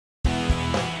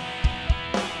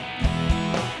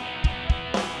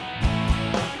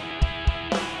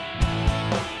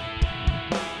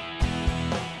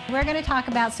we're going to talk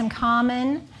about some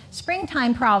common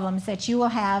springtime problems that you will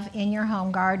have in your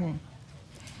home garden.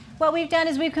 What we've done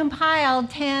is we've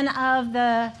compiled 10 of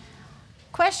the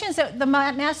questions that the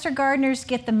master gardeners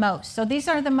get the most. So these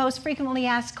are the most frequently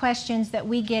asked questions that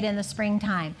we get in the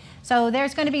springtime. So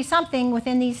there's going to be something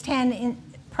within these 10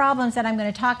 problems that I'm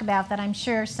going to talk about that I'm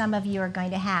sure some of you are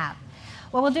going to have.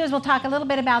 What we'll do is we'll talk a little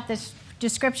bit about this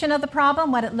description of the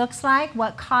problem, what it looks like,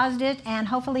 what caused it, and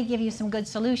hopefully give you some good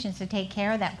solutions to take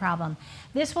care of that problem.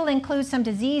 This will include some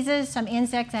diseases, some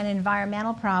insects, and an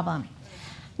environmental problem.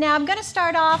 Now I'm going to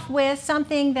start off with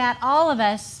something that all of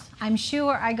us, I'm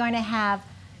sure, are going to have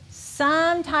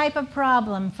some type of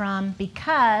problem from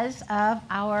because of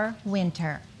our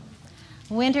winter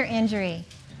injury.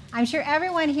 I'm sure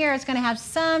everyone here is going to have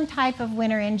some type of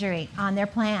winter injury on their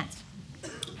plants.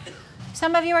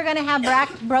 Some of you are going to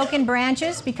have broken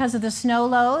branches because of the snow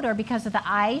load or because of the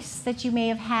ice that you may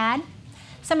have had.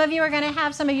 Some of you are going to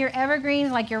have some of your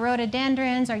evergreens like your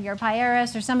rhododendrons or your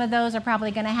pieris, or some of those are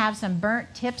probably going to have some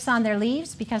burnt tips on their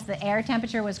leaves because the air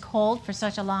temperature was cold for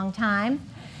such a long time.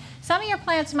 Some of your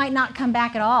plants might not come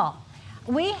back at all.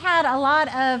 We had a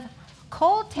lot of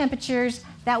cold temperatures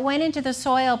that went into the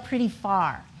soil pretty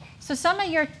far. So some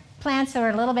of your plants that are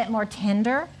a little bit more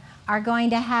tender are going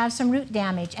to have some root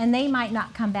damage, and they might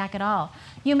not come back at all.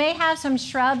 You may have some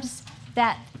shrubs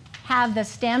that have the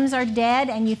stems are dead,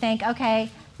 and you think, okay,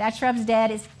 that shrub's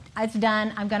dead, it's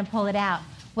done, I'm going to pull it out.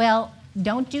 Well,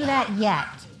 don't do that yet,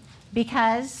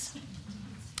 because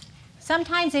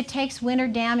sometimes it takes winter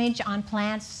damage on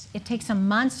plants, it takes some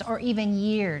months or even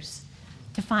years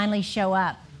to finally show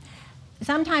up.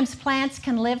 Sometimes plants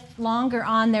can live longer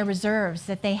on their reserves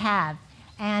that they have.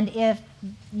 And if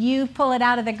you pull it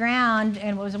out of the ground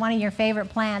and it was one of your favorite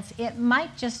plants, it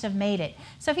might just have made it.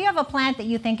 So if you have a plant that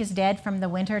you think is dead from the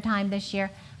winter time this year,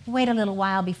 wait a little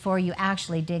while before you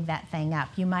actually dig that thing up.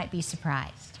 You might be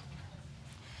surprised.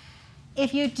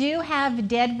 If you do have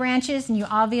dead branches and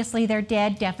obviously they're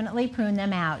dead, definitely prune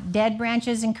them out. Dead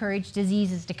branches encourage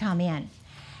diseases to come in.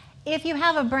 If you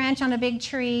have a branch on a big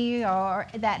tree or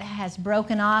that has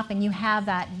broken off and you have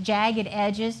that jagged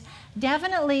edges,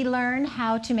 definitely learn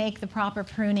how to make the proper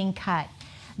pruning cut.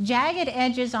 Jagged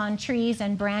edges on trees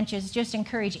and branches just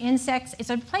encourage insects.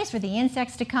 It's a place for the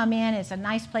insects to come in. It's a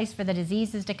nice place for the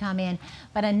diseases to come in,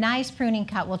 but a nice pruning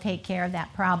cut will take care of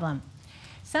that problem.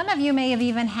 Some of you may have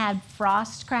even had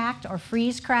frost cracked or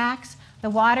freeze cracks. The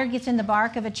water gets in the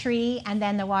bark of a tree and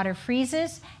then the water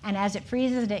freezes, and as it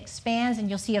freezes it expands and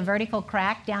you'll see a vertical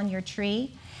crack down your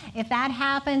tree. If that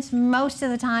happens, most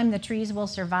of the time the trees will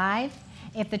survive.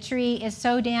 If the tree is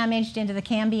so damaged into the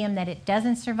cambium that it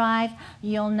doesn't survive,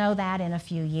 you'll know that in a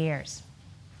few years.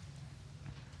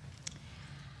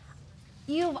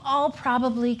 You've all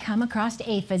probably come across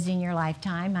aphids in your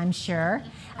lifetime, I'm sure.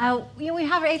 We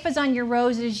have aphids on your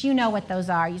roses. You know what those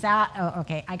are. You say, oh,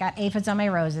 okay, I got aphids on my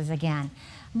roses again.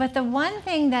 But the one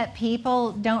thing that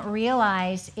people don't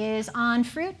realize is on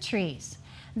fruit trees.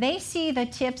 They see the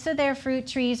tips of their fruit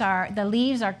trees the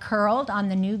leaves are curled on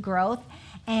the new growth.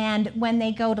 And when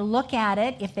they go to look at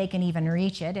it, if they can even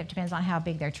reach it, it depends on how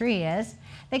big their tree is,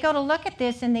 they go to look at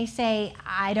this and they say,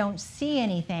 I don't see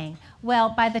anything. Well,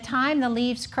 by the time the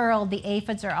leaves curled, the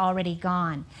aphids are already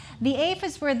gone. The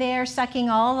aphids were there sucking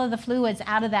all of the fluids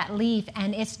out of that leaf,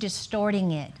 and it's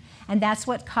distorting it. And that's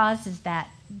what causes that.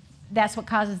 That's what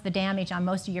causes the damage on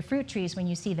most of your fruit trees when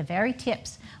you see the very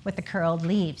tips with the curled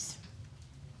leaves.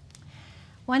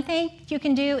 One thing you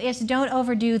can do is don't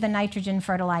overdo the nitrogen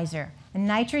fertilizer. And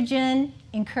nitrogen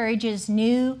encourages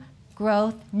new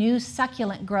growth, new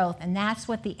succulent growth, and that's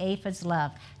what the aphids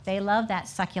love. They love that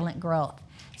succulent growth.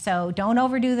 So don't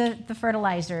overdo the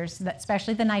fertilizers,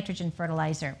 especially the nitrogen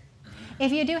fertilizer.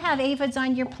 If you do have aphids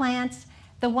on your plants,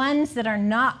 the ones that are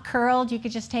not curled, you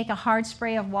could just take a hard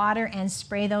spray of water and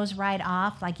spray those right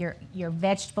off, like your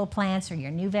vegetable plants or your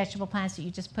new vegetable plants that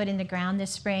you just put in the ground this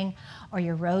spring, or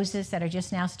your roses that are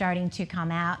just now starting to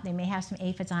come out. They may have some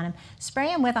aphids on them. Spray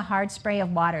them with a hard spray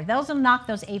of water. Those will knock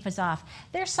those aphids off.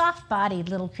 They're soft-bodied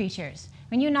little creatures.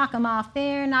 When you knock them off,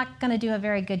 they're not going to do a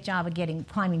very good job of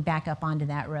climbing back up onto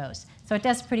that rose. So it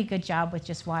does a pretty good job with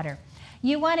just water.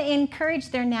 You want to encourage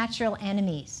their natural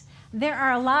enemies. There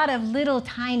are a lot of little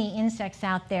tiny insects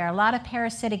out there, a lot of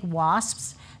parasitic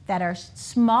wasps that are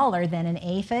smaller than an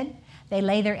aphid. They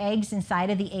lay their eggs inside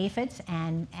of the aphids,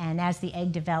 and as the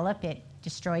egg develops, it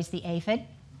destroys the aphid.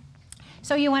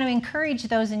 So you want to encourage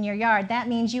those in your yard. That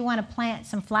means you want to plant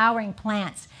some flowering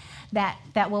plants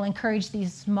that will encourage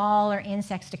these smaller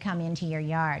insects to come into your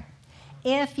yard.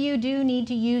 If you do need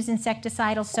to use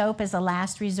insecticidal soap as a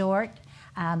last resort,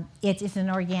 It is an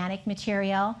organic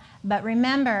material, but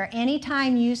remember,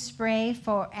 anytime you spray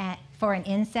for an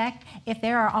insect, if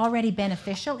there are already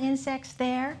beneficial insects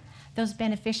there, those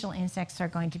beneficial insects are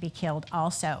going to be killed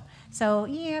also. So,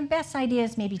 best idea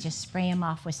is maybe just spray them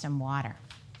off with some water.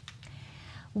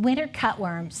 Winter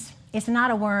cutworms. It's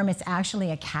not a worm, it's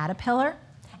actually a caterpillar.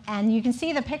 And you can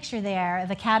see the picture there,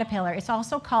 the caterpillar. It's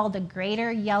also called the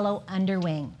greater yellow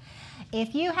underwing.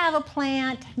 If you have a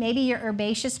plant, maybe your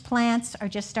herbaceous plants are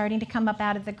just starting to come up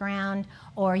out of the ground,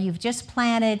 or you've just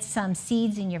planted some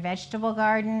seeds in your vegetable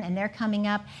garden and they're coming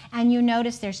up, and you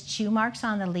notice there's chew marks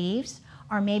on the leaves,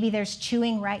 or maybe there's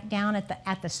chewing right down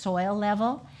at the soil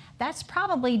level, that's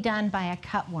probably done by a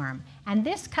cutworm. And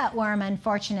this cutworm,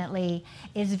 unfortunately,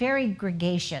 is very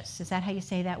gregarious. Is that how you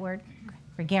say that word?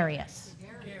 Gregarious.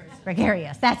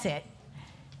 Gregarious, that's it.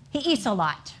 He eats a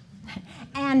lot.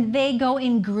 And they go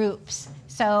in groups,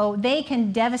 so they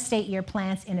can devastate your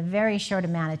plants in a very short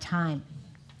amount of time.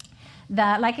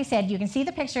 Like I said, you can see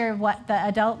the picture of what the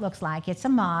adult looks like. It's a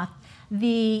moth.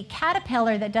 The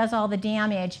caterpillar that does all the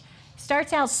damage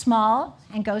starts out small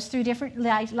and goes through different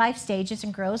life stages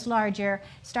and grows larger,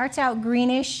 starts out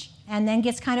greenish and then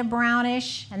gets kind of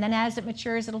brownish, and then as it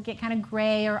matures, it'll get kind of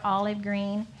gray or olive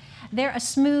green. They're a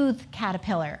smooth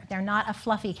caterpillar. They're not a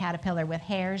fluffy caterpillar with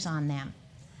hairs on them.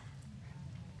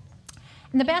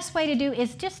 And the best way to do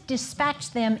is just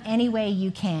dispatch them any way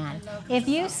you can. If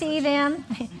you see them,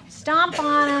 stomp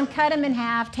on them, cut them in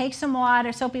half, take some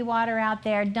water, soapy water out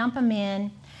there, dump them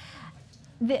in.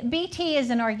 The BT is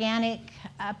an organic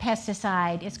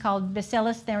pesticide. It's called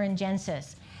Bacillus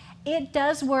thuringiensis. It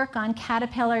does work on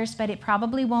caterpillars, but it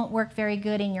probably won't work very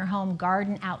good in your home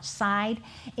garden outside.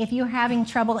 If you're having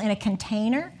trouble in a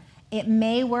container, it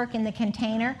may work in the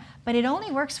container, but it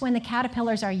only works when the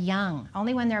caterpillars are young,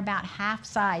 only when they're about half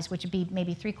size, which would be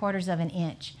maybe 3/4 of an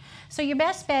inch. So your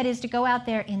best bet is to go out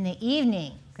there in the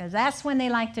evening, because that's when they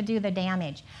like to do the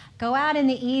damage. Go out in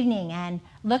the evening and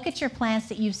look at your plants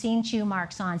that you've seen chew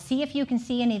marks on. See if you can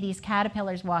see any of these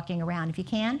caterpillars walking around. If you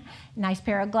can, nice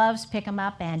pair of gloves, pick them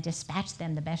up and dispatch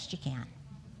them the best you can.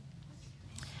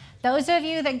 Those of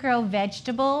you that grow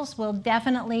vegetables will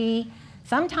definitely,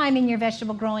 sometime in your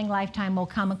vegetable growing lifetime, will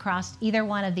come across either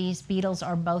one of these beetles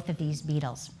or both of these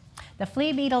beetles. The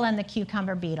flea beetle and the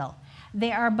cucumber beetle.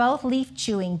 They are both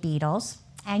leaf-chewing beetles,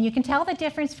 and you can tell the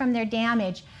difference from their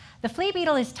damage. The flea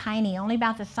beetle is tiny, only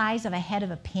about the size of a head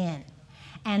of a pin,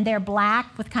 and they're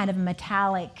black with kind of a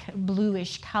metallic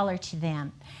bluish color to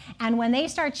them. And when they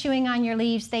start chewing on your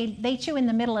leaves, they chew in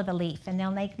the middle of the leaf, and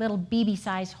they'll make little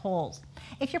BB-sized holes.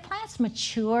 If your plant's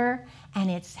mature and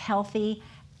it's healthy,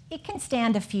 it can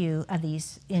stand a few of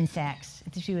these insects,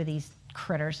 a few of these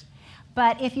critters.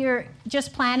 But if you're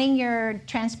just planting your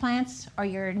transplants or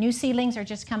your new seedlings are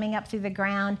just coming up through the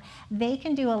ground, they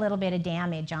can do a little bit of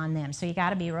damage on them. So you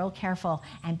got to be real careful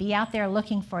and be out there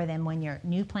looking for them when your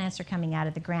new plants are coming out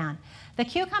of the ground. The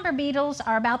cucumber beetles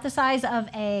are about the size of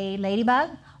a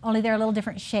ladybug, only they're a little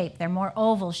different shape. They're more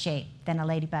oval shaped than a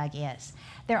ladybug is.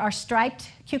 There are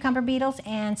striped cucumber beetles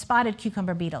and spotted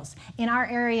cucumber beetles. In our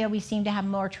area, we seem to have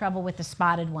more trouble with the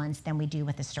spotted ones than we do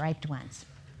with the striped ones.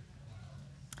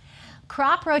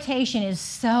 Crop rotation is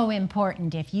so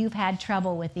important if you've had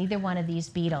trouble with either one of these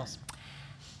beetles.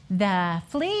 The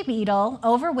flea beetle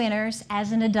overwinters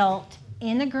as an adult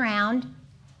in the ground,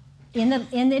 in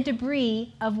the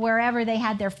debris of wherever they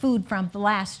had their food from the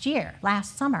last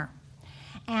summer.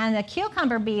 And the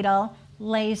cucumber beetle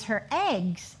lays her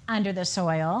eggs under the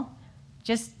soil,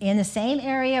 just in the same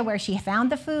area where she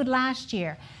found the food last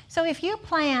year. So if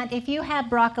you have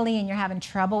broccoli and you're having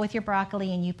trouble with your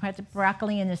broccoli and you put the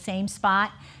broccoli in the same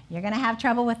spot, you're going to have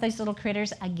trouble with those little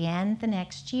critters again the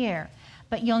next year.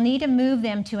 But you'll need to move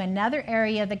them to another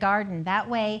area of the garden. That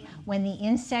way, when the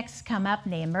insects come up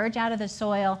and they emerge out of the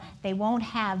soil, they won't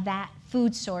have that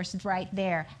food source right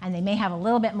there, and they may have a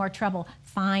little bit more trouble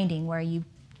finding where you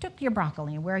took your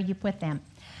broccoli and where you put them.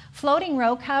 Floating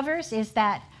row covers is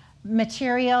that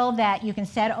material that you can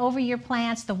set over your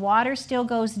plants. The water still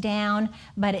goes down,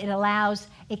 but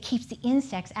it keeps the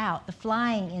insects out, the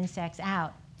flying insects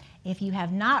out. If you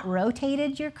have not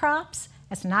rotated your crops,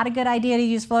 it's not a good idea to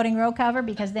use floating row cover,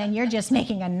 because then you're just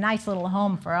making a nice little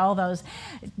home for all those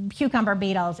cucumber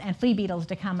beetles and flea beetles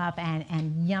to come up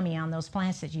and yummy on those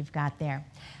plants that you've got there.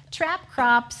 Trap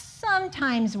crops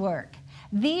sometimes work.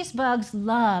 These bugs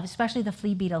love, especially the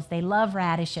flea beetles, they love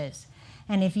radishes.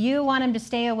 And if you want them to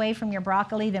stay away from your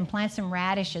broccoli, then plant some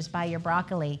radishes by your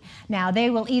broccoli. Now, they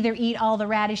will either eat all the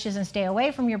radishes and stay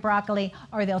away from your broccoli,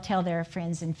 or they'll tell their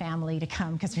friends and family to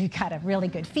come, because we've got a really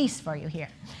good feast for you here.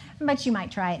 but you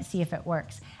might try it and see if it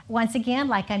works. Once again,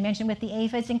 like I mentioned with the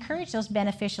aphids, encourage those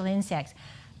beneficial insects.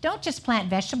 Don't just plant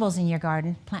vegetables in your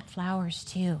garden, plant flowers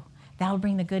too. That'll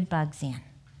bring the good bugs in.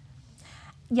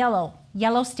 Yellow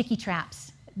sticky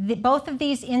traps. Both of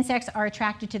these insects are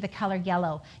attracted to the color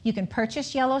yellow. You can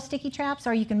purchase yellow sticky traps,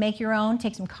 or you can make your own.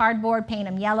 Take some cardboard, paint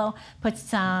them yellow, put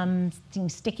something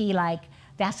sticky like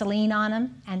Vaseline on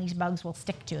them, and these bugs will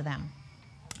stick to them.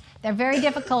 They're very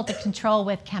difficult to control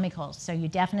with chemicals, so you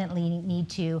definitely need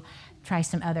to try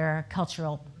some other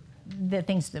the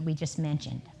things that we just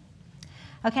mentioned.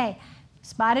 Okay,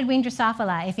 spotted winged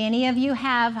Drosophila. If any of you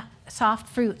have soft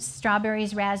fruits,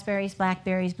 strawberries, raspberries,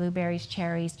 blackberries, blueberries,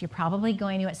 cherries, you're probably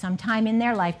going to, at some time in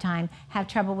their lifetime, have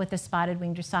trouble with the spotted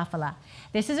winged Drosophila.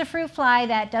 This is a fruit fly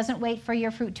that doesn't wait for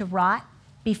your fruit to rot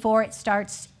before it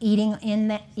starts eating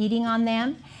on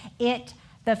them.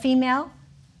 The female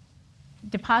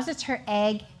deposits her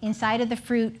egg inside of the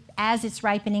fruit as it's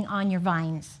ripening on your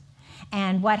vines.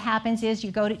 And what happens is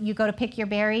you go to pick your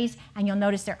berries, and you'll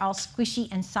notice they're all squishy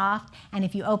and soft. And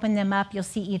if you open them up, you'll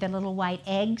see either little white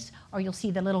eggs, or you'll see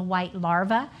the little white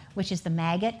larva, which is the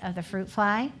maggot of the fruit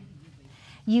fly.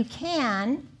 You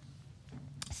can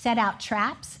set out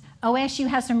traps. OSU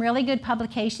has some really good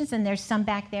publications, and there's some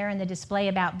back there in the display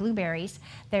about blueberries.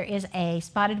 There is a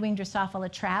spotted winged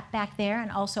Drosophila trap back there,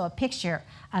 and also a picture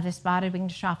of a spotted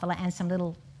winged Drosophila and some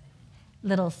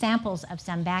little samples of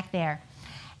some back there.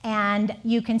 And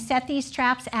you can set these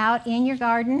traps out in your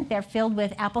garden. They're filled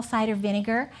with apple cider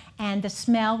vinegar, and the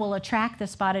smell will attract the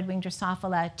spotted winged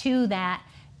Drosophila to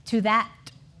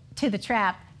the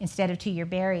trap instead of to your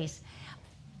berries.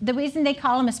 The reason they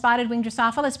call them a spotted winged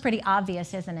Drosophila is pretty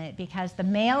obvious, isn't it? Because the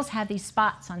males have these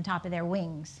spots on top of their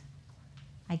wings.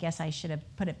 I guess I should have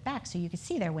put it back so you could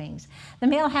see their wings. The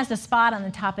male has a spot on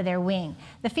the top of their wing.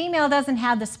 The female doesn't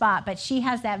have the spot, but she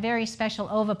has that very special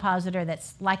ovipositor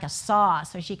that's like a saw,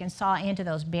 so she can saw into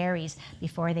those berries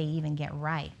before they even get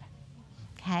ripe.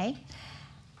 Okay?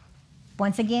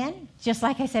 Once again, just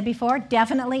like I said before,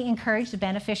 definitely encourage the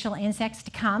beneficial insects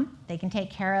to come. They can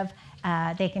take care of,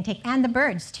 and the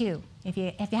birds too. If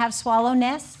you have swallow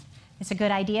nests, it's a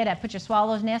good idea to put your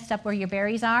swallow's nest up where your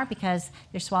berries are, because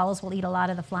your swallows will eat a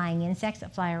lot of the flying insects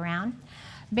that fly around.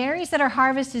 Berries that are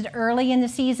harvested early in the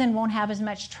season won't have as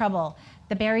much trouble.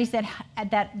 The berries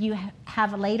that you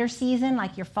have a later season,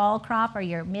 like your fall crop or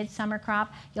your midsummer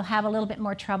crop, you'll have a little bit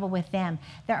more trouble with them.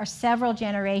 There are several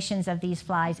generations of these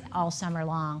flies all summer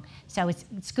long, so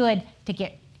it's good to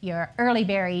get your early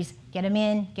berries, get them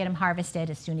in, get them harvested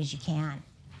as soon as you can.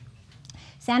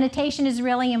 Sanitation is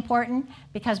really important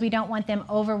because we don't want them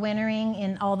overwintering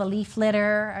in all the leaf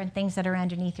litter and things that are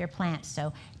underneath your plants.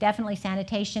 So definitely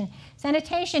sanitation.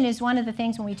 Sanitation is one of the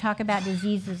things when we talk about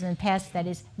diseases and pests that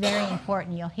is very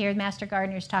important. You'll hear master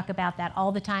gardeners talk about that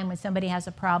all the time when somebody has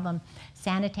a problem.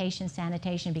 Sanitation,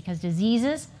 sanitation, because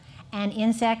diseases and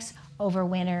insects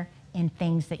overwinter in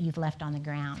things that you've left on the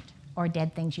ground or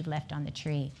dead things you've left on the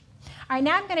tree. All right,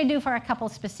 now I'm going to do for a couple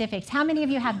specifics. How many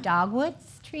of you have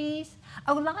dogwoods trees?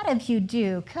 Oh, a lot of you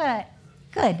do.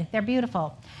 Good. They're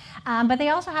beautiful. But they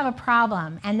also have a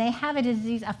problem, and they have a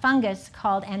disease, a fungus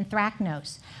called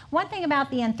anthracnose. One thing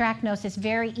about the anthracnose is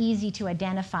very easy to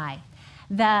identify.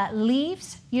 The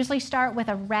leaves usually start with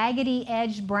a raggedy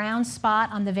edged brown spot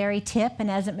on the very tip,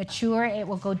 and as it matures, it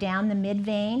will go down the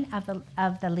mid-vein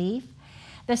of the leaf.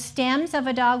 The stems of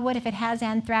a dogwood, if it has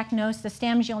anthracnose, the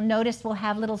stems you'll notice will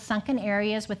have little sunken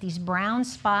areas with these brown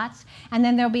spots, and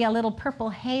then there'll be a little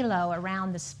purple halo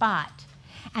around the spot.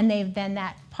 And then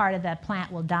that part of the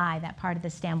plant will die, that part of the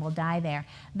stem will die there.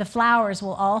 The flowers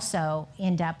will also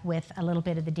end up with a little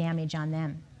bit of the damage on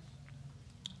them.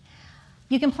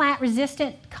 You can plant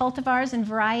resistant cultivars and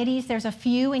varieties. There's a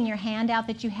few in your handout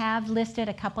that you have listed,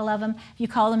 a couple of them. If you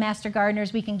call the master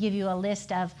gardeners, we can give you a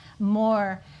list of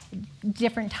more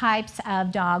different types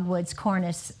of dogwoods,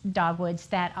 cornice dogwoods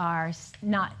that are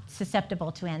not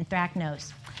susceptible to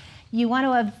anthracnose. You want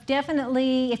to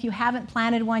definitely, if you haven't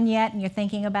planted one yet and you're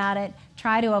thinking about it,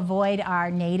 try to avoid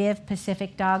our native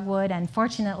Pacific dogwood.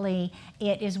 Unfortunately,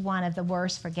 it is one of the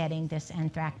worst for getting this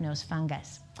anthracnose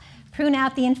fungus. Prune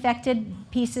out the infected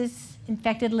pieces,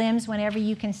 infected limbs whenever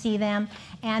you can see them,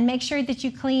 and make sure that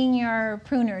you clean your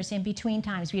pruners in between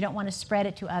times. We don't want to spread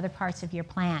it to other parts of your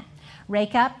plant.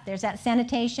 Rake up, there's that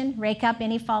sanitation, rake up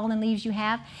any fallen leaves you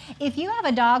have. If you have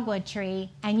a dogwood tree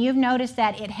and you've noticed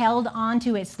that it held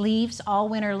onto its leaves all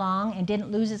winter long and didn't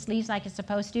lose its leaves like it's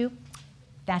supposed to,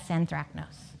 that's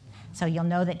anthracnose. So you'll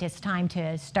know that it's time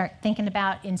to start thinking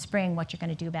about in spring what you're going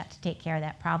to do about to take care of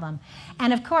that problem.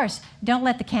 And of course, don't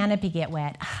let the canopy get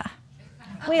wet.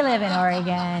 We live in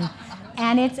Oregon,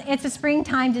 And it's a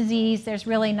springtime disease. There's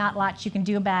really not lots you can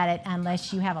do about it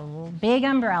unless you have a little big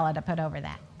umbrella to put over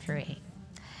that tree.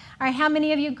 All right, how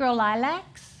many of you grow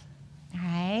lilacs? All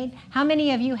right. How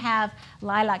many of you have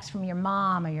lilacs from your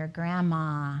mom or your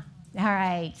grandma? All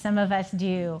right, some of us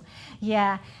do.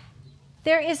 Yeah.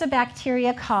 There is a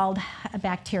bacteria called a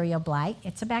bacterial blight.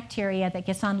 It's a bacteria that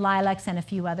gets on lilacs and a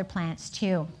few other plants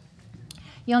too.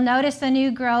 You'll notice the new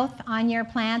growth on your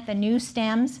plant, the new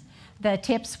stems. The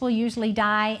tips will usually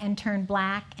die and turn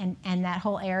black, and that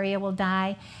whole area will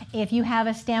die. If you have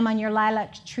a stem on your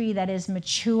lilac tree that is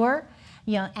mature,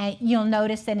 you'll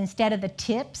notice that instead of the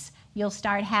tips, you'll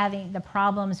start having the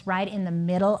problems right in the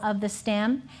middle of the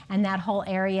stem, and that whole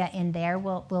area in there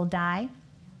will die.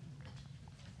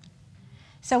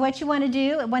 So what you want to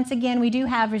do, once again, we do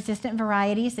have resistant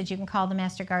varieties that you can call the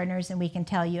master gardeners, and we can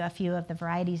tell you a few of the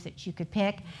varieties that you could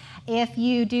pick. If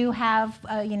you do have,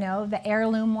 the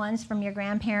heirloom ones from your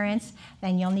grandparents,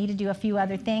 then you'll need to do a few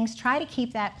other things. Try to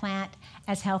keep that plant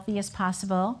as healthy as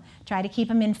possible. Try to keep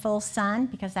them in full sun,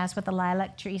 because that's what the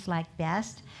lilac trees like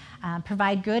best.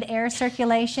 Provide good air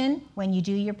circulation when you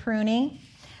do your pruning.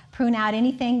 Prune out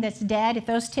anything that's dead. If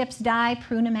those tips die,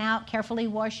 prune them out. Carefully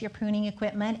wash your pruning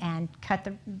equipment and cut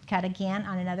again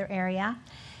on another area.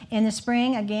 In the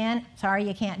spring, again, sorry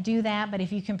you can't do that, but if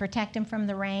you can protect them from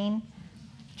the rain,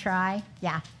 try.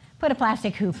 Yeah, put a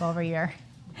plastic hoop over your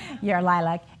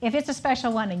lilac. If it's a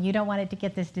special one and you don't want it to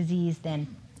get this disease, then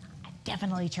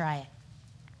definitely try it.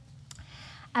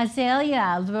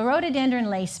 Azalea, the rhododendron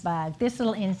lacebug, this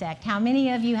little insect. How many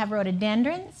of you have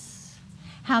rhododendrons?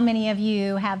 How many of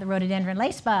you have the rhododendron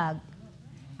lacebug?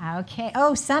 Okay.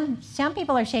 Oh, some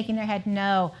people are shaking their head.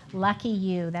 No, lucky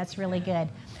you. That's really good.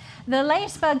 The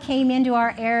lacebug came into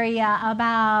our area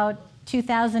about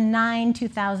 2009,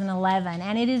 2011,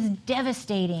 and it is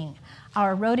devastating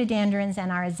our rhododendrons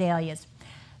and our azaleas.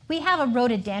 We have a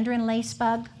rhododendron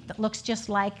lacebug that looks just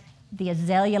like the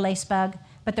azalea lacebug,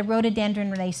 but the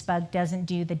rhododendron lacebug doesn't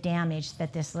do the damage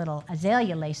that this little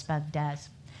azalea lacebug does.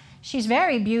 She's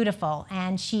very beautiful,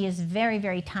 and she is very,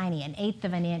 very tiny, 1/8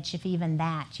 of an inch, if even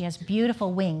that. She has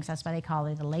beautiful wings. That's why they call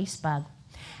her the lacebug.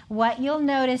 What you'll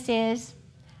notice is,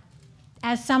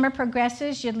 as summer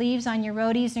progresses, your leaves on your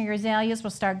rhodies and your azaleas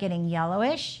will start getting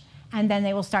yellowish, and then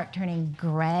they will start turning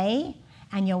gray,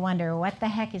 and you'll wonder what the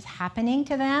heck is happening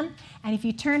to them. And if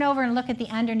you turn over and look at the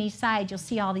underneath side, you'll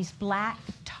see all these black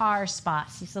tar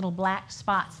spots, these little black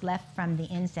spots left from the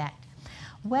insect.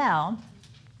 Well,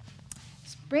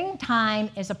 springtime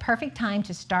is a perfect time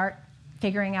to start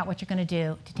figuring out what you're going to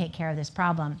do to take care of this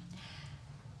problem.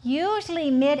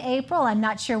 Usually mid-April, I'm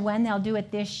not sure when they'll do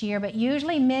it this year, but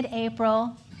usually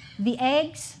mid-April, the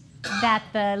eggs that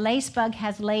the lacebug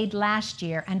has laid last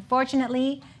year,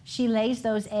 unfortunately, she lays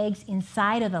those eggs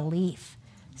inside of the leaf.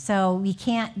 So we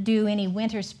can't do any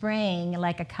winter spraying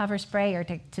like a cover sprayer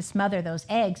to smother those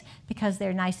eggs because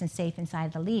they're nice and safe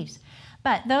inside the leaves.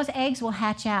 But those eggs will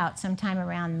hatch out sometime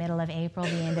around middle of April,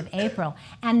 the end of April,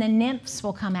 and the nymphs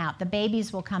will come out, the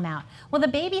babies will come out. Well, the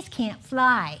babies can't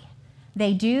fly.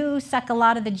 They do suck a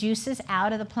lot of the juices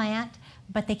out of the plant,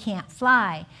 but they can't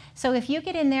fly. So if you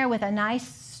get in there with a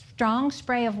nice strong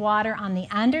spray of water on the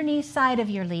underneath side of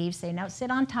your leaves, they don't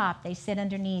sit on top, they sit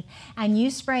underneath, and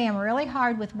you spray them really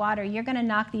hard with water, you're going to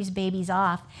knock these babies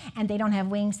off, and they don't have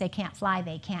wings, they can't fly,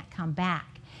 they can't come back.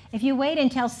 If you wait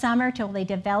until summer till they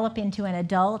develop into an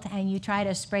adult and you try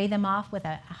to spray them off with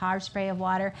a hard spray of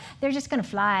water, they're just going to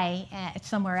fly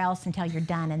somewhere else until you're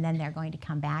done, and then they're going to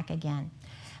come back again.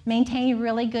 Maintain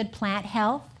really good plant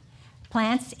health.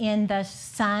 Plants in the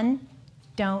sun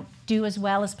don't do as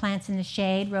well as plants in the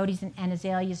shade. Rhodies and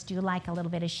azaleas do like a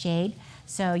little bit of shade,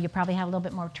 so you probably have a little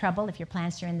bit more trouble if your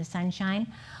plants are in the sunshine.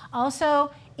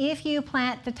 Also, if you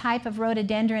plant the type of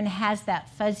rhododendron that has that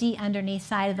fuzzy underneath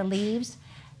side of the leaves,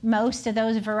 most of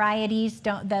those varieties,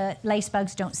 the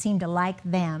lacebugs don't seem to like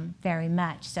them very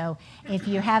much. So if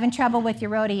you're having trouble with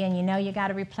your rhodie and you know you got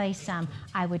to replace some,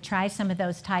 I would try some of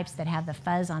those types that have the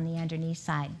fuzz on the underneath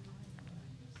side.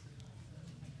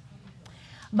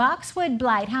 Boxwood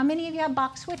blight. How many of you have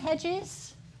boxwood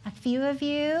hedges? A few of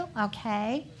you?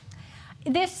 Okay.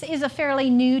 This is a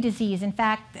fairly new disease. In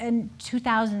fact, in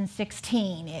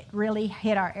 2016, it really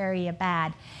hit our area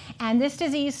bad. And this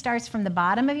disease starts from the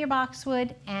bottom of your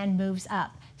boxwood and moves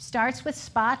up. Starts with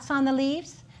spots on the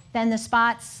leaves, then the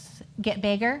spots get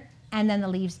bigger, and then the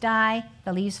leaves die,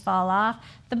 the leaves fall off.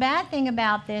 The bad thing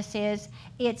about this is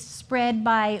it's spread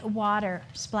by water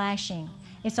splashing.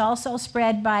 It's also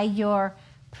spread by your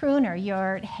pruner,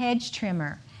 your hedge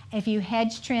trimmer. If you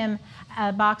hedge trim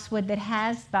a boxwood that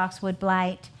has boxwood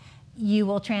blight, you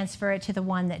will transfer it to the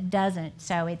one that doesn't.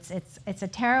 So it's a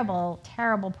terrible,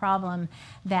 terrible problem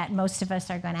that most of us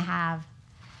are going to have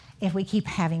if we keep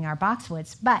having our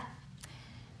boxwoods. But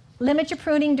limit your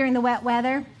pruning during the wet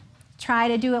weather. Try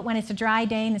to do it when it's a dry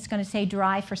day, and it's going to stay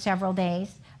dry for several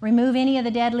days. Remove any of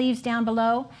the dead leaves down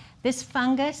below. This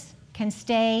fungus can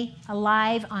stay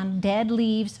alive on dead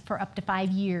leaves for up to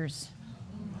 5 years.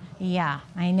 Yeah,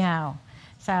 I know.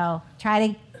 So try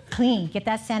to clean, get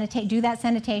that do that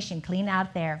sanitation, clean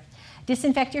out there.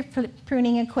 Disinfect your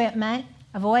pruning equipment.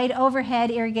 Avoid overhead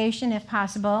irrigation if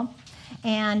possible,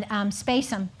 and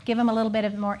space them. Give them a little bit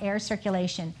of more air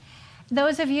circulation.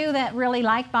 Those of you that really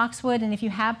like boxwood, and if you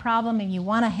have a problem and you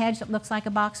want a hedge that looks like a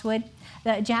boxwood,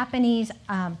 the Japanese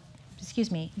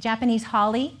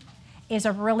holly is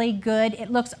a really good, it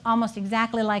looks almost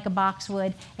exactly like a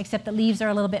boxwood, except the leaves are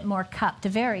a little bit more cupped. A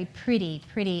very pretty,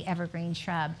 pretty evergreen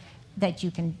shrub that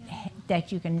you can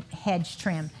hedge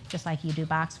trim, just like you do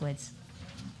boxwoods.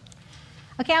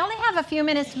 Okay, I only have a few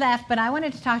minutes left, but I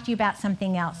wanted to talk to you about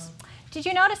something else. Did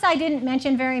you notice I didn't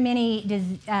mention very many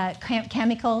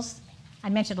chemicals? I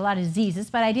mentioned a lot of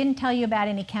diseases, but I didn't tell you about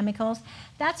any chemicals.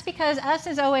 That's because us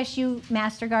as OSU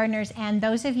Master Gardeners and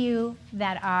those of you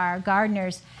that are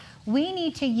gardeners, we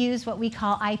need to use what we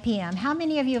call IPM. How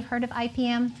many of you have heard of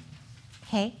IPM?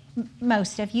 Okay,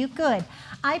 most of you, good.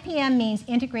 IPM means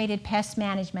Integrated Pest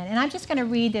Management, and I'm just going to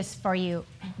read this for you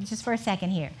just for a second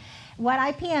here. What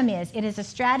IPM is, it is a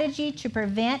strategy to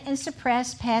prevent and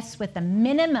suppress pests with the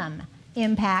minimum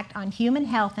impact on human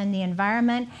health and the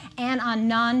environment and on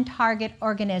non-target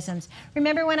organisms.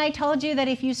 Remember when I told you that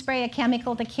if you spray a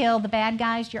chemical to kill the bad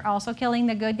guys, you're also killing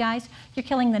the good guys? You're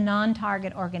killing the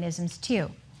non-target organisms too.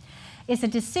 It's a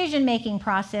decision-making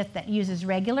process that uses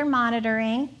regular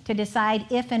monitoring to decide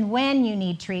if and when you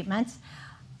need treatments.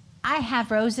 I have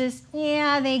roses.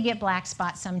 Yeah, they get black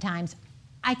spots sometimes.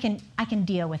 I can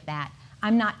deal with that.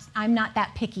 I'm not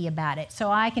that picky about it.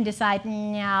 So I can decide,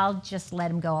 I'll just let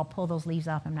them go. I'll pull those leaves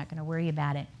off. I'm not going to worry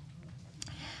about it.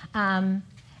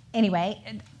 Anyway,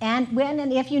 and when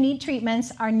and if you need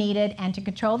treatments are needed, and to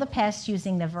control the pests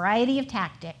using the variety of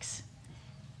tactics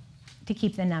to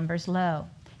keep the numbers low.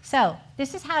 So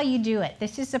this is how you do it.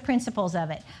 This is the principles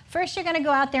of it. First, you're going to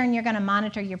go out there and you're going to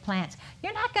monitor your plants.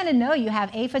 You're not going to know you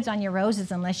have aphids on your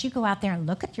roses unless you go out there and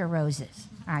look at your roses,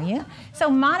 are you? So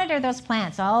monitor those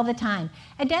plants all the time.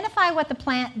 Identify what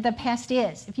the pest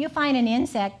is. If you find an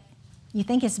insect you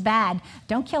think it's bad,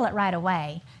 don't kill it right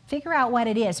away. Figure out what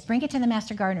it is. Bring it to the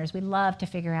Master Gardeners. We love to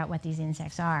figure out what these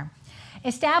insects are.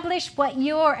 Establish what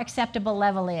your acceptable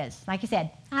level is. Like I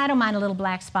said, I don't mind a little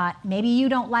black spot. Maybe you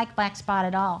don't like black spot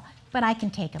at all, but I can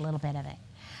take a little bit of it.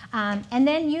 And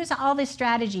then use all these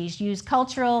strategies. Use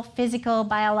cultural, physical,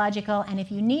 biological, and if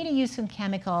you need to use some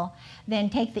chemical, then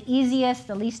take the easiest,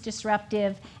 the least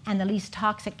disruptive, and the least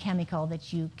toxic chemical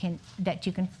that you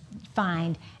can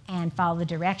find and follow the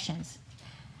directions.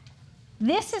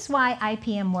 This is why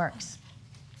IPM works.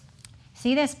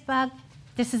 See this bug?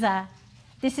 This is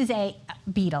a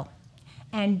beetle.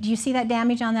 And do you see that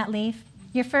damage on that leaf?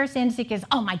 Your first instinct is,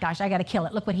 oh my gosh, I got to kill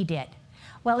it. Look what he did.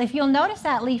 Well, if you'll notice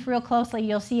that leaf real closely,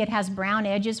 you'll see it has brown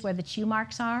edges where the chew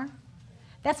marks are.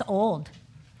 That's old.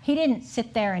 He didn't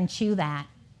sit there and chew that.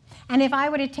 And if I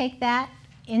were to take that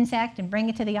insect and bring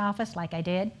it to the office like I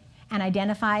did and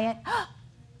identify it,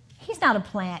 he's not a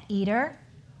plant eater.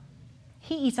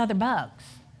 He eats other bugs.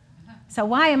 So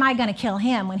why am I going to kill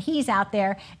him when he's out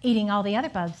there eating all the other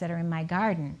bugs that are in my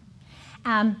garden?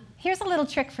 Here's a little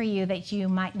trick for you that you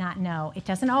might not know. It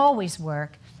doesn't always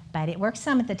work, but it works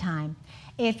some of the time.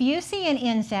 If you see an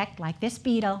insect like this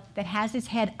beetle that has its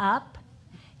head up,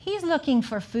 he's looking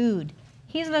for food.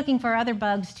 He's looking for other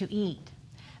bugs to eat.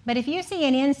 But if you see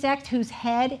an insect whose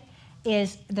head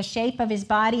is the shape of his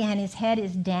body and his head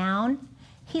is down,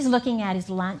 he's looking at his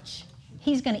lunch.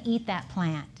 He's going to eat that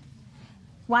plant.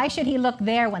 Why should he look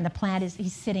there when the plant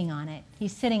he's sitting on it?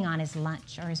 He's sitting on his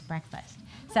lunch or his breakfast.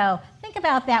 So think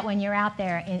about that when you're out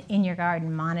there in your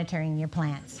garden monitoring your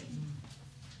plants.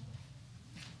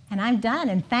 And I'm done,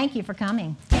 and thank you for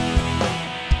coming.